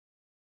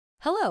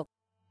Hello,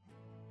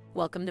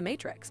 welcome to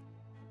Matrix.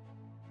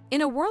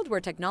 In a world where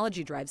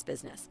technology drives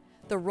business,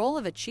 the role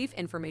of a Chief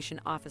Information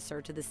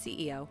Officer to the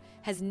CEO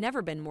has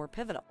never been more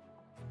pivotal.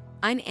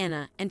 I'm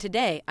Anna, and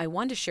today I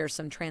want to share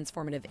some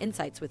transformative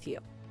insights with you.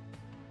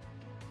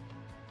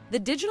 The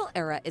digital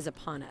era is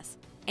upon us,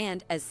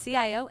 and as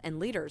CIO and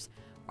leaders,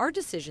 our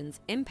decisions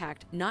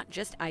impact not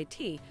just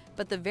IT,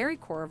 but the very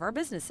core of our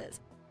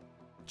businesses.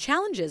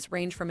 Challenges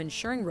range from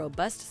ensuring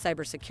robust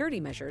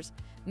cybersecurity measures,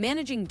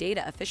 managing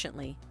data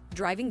efficiently,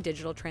 driving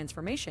digital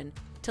transformation,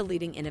 to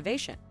leading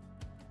innovation.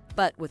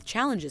 But with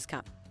challenges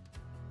come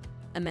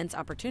immense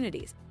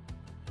opportunities.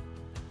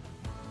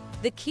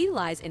 The key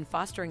lies in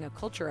fostering a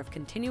culture of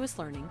continuous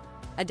learning,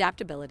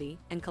 adaptability,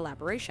 and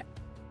collaboration.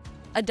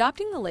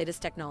 Adopting the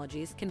latest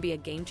technologies can be a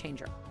game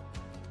changer.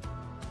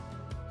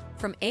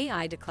 From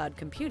AI to cloud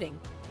computing,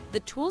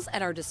 the tools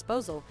at our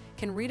disposal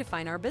can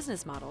redefine our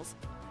business models,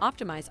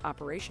 optimize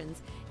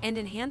operations, and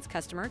enhance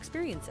customer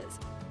experiences.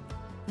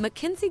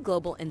 McKinsey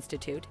Global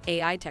Institute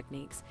AI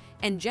techniques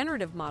and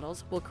generative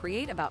models will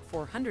create about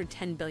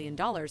 $410 billion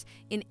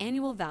in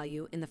annual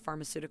value in the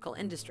pharmaceutical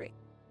industry.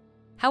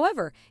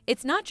 However,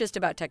 it's not just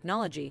about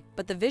technology,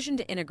 but the vision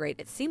to integrate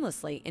it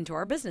seamlessly into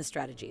our business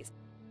strategies.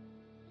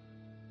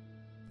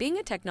 Being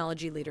a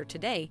technology leader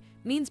today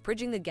means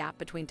bridging the gap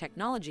between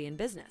technology and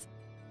business.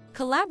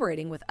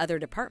 Collaborating with other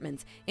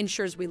departments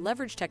ensures we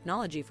leverage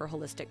technology for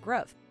holistic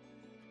growth.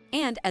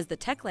 And as the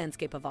tech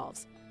landscape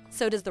evolves,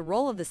 so does the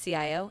role of the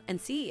CIO and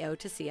CEO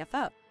to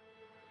CFO.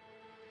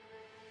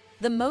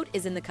 The moat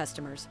is in the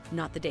customers,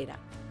 not the data.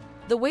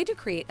 The way to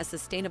create a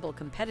sustainable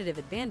competitive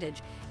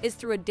advantage is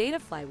through a data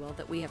flywheel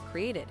that we have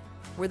created,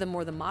 where the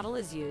more the model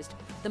is used,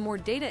 the more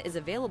data is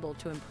available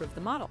to improve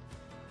the model.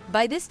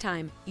 By this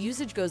time,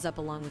 usage goes up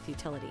along with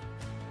utility.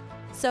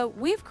 So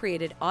we've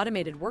created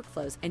automated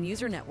workflows and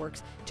user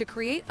networks to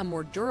create a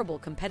more durable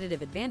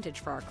competitive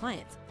advantage for our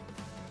clients.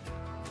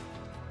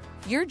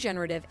 Your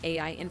generative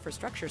AI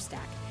infrastructure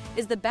stack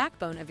is the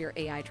backbone of your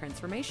AI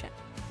transformation.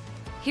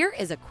 Here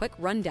is a quick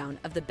rundown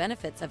of the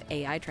benefits of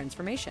AI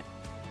transformation: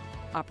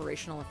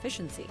 operational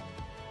efficiency,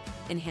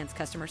 enhanced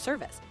customer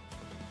service,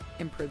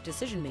 improved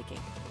decision-making,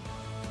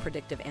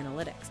 predictive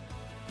analytics,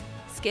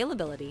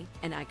 scalability,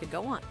 and I could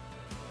go on.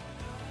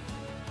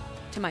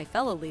 To my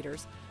fellow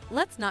leaders,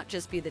 let's not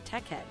just be the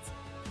tech heads.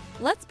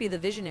 Let's be the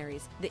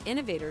visionaries, the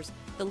innovators,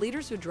 the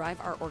leaders who drive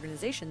our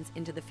organizations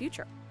into the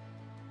future.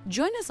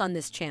 Join us on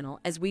this channel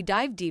as we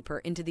dive deeper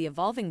into the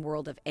evolving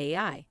world of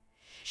AI,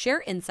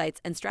 share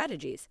insights and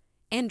strategies,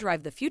 and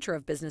drive the future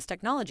of business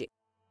technology.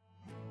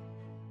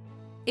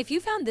 If you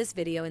found this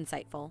video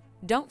insightful,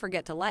 don't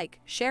forget to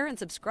like, share, and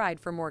subscribe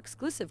for more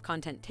exclusive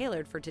content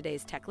tailored for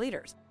today's tech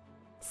leaders.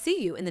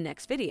 See you in the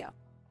next video.